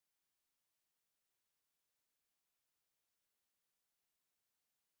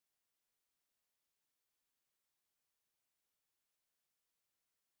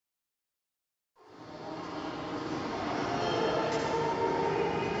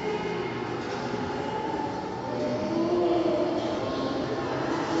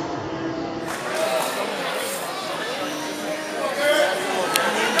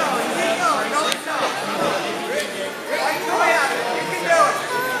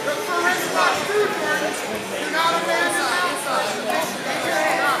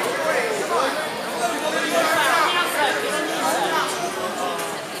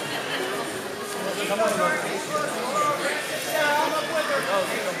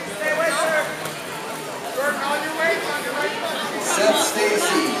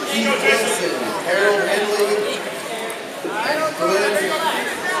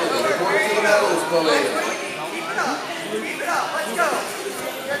go later. Keep it up. Keep it up. Let's go.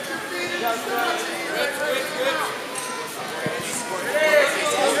 Get your feet in the stretch.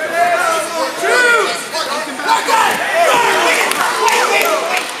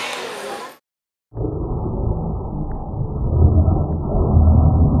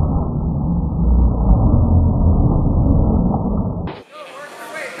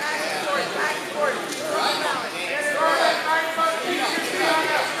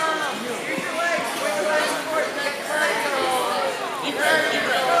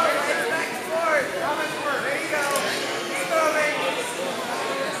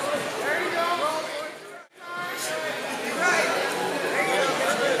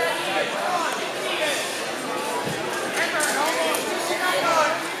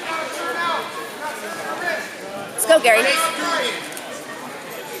 Go, Gary. Go,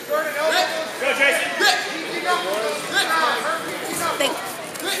 Jason. Think.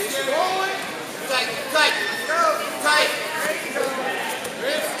 Tight. Tight.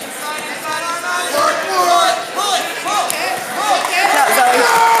 No, Zoe.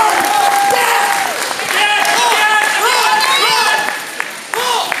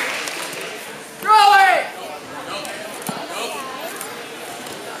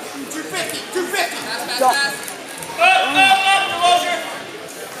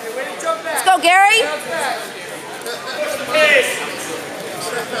 Let's go, Gary.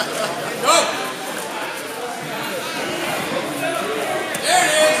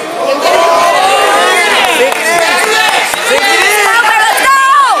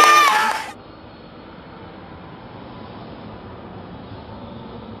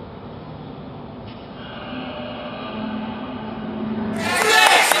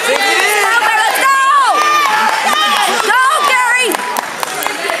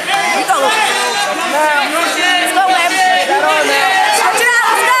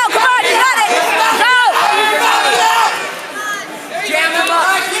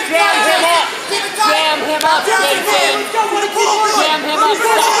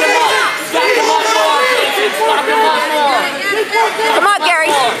 Come on, Gary.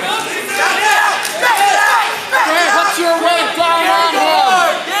 Put your weight down on him.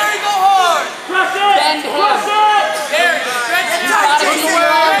 Gary, go hard. Bend him. Gary, You gotta keep your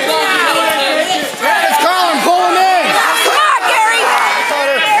arms bent. It's Colin, pull him in. Come on, Gary.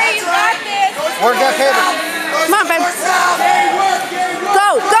 Gary, you got this. Work that paper. Come on, babe. Go,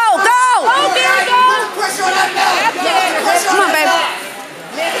 go, go. Go, Gary, go. Pressure on that now. Come on, babe.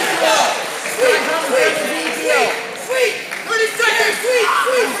 Sweet. 30 seconds. Sweet.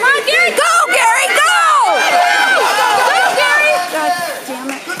 Come on, Gary. Go, Gary, go. Go, Gary. God damn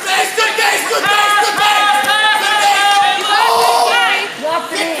it. Good base. Good base. Good base. Good base.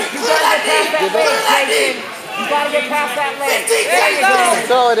 You gotta get past that leg. There you go.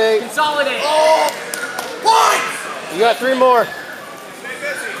 Consolidate. Consolidate. Points. You got 3 more.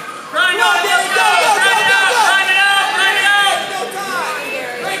 Grind on, let's go. Grind it out. Grind it out. Grind it out. No time.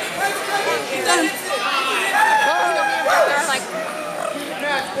 Break. They're like,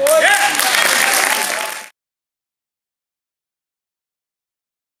 Match, boys. Yeah.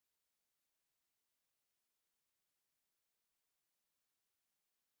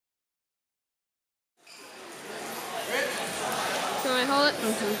 Can I hold it?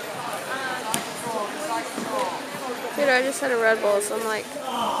 Dude, I just had a Red Bull, so I'm like...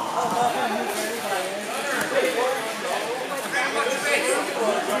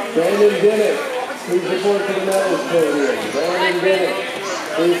 Brandon Bennett, please report to the medals podium. Brandon Bennett,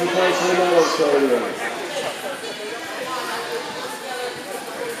 please report to the medals podium.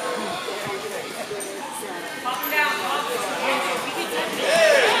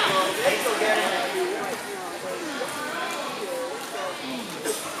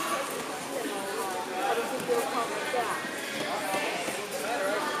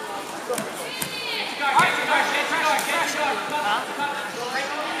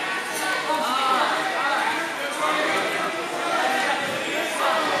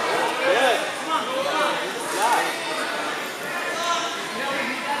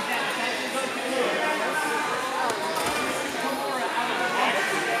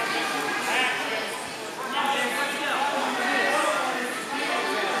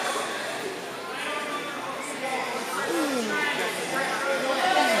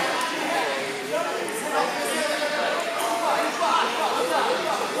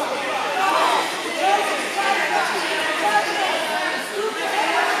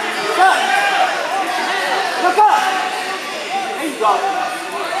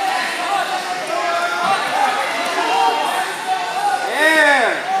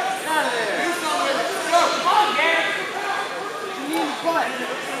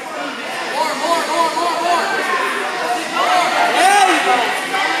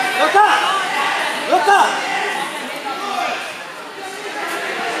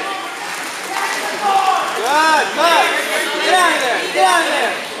 Get out of there! Get out of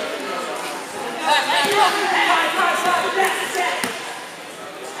there!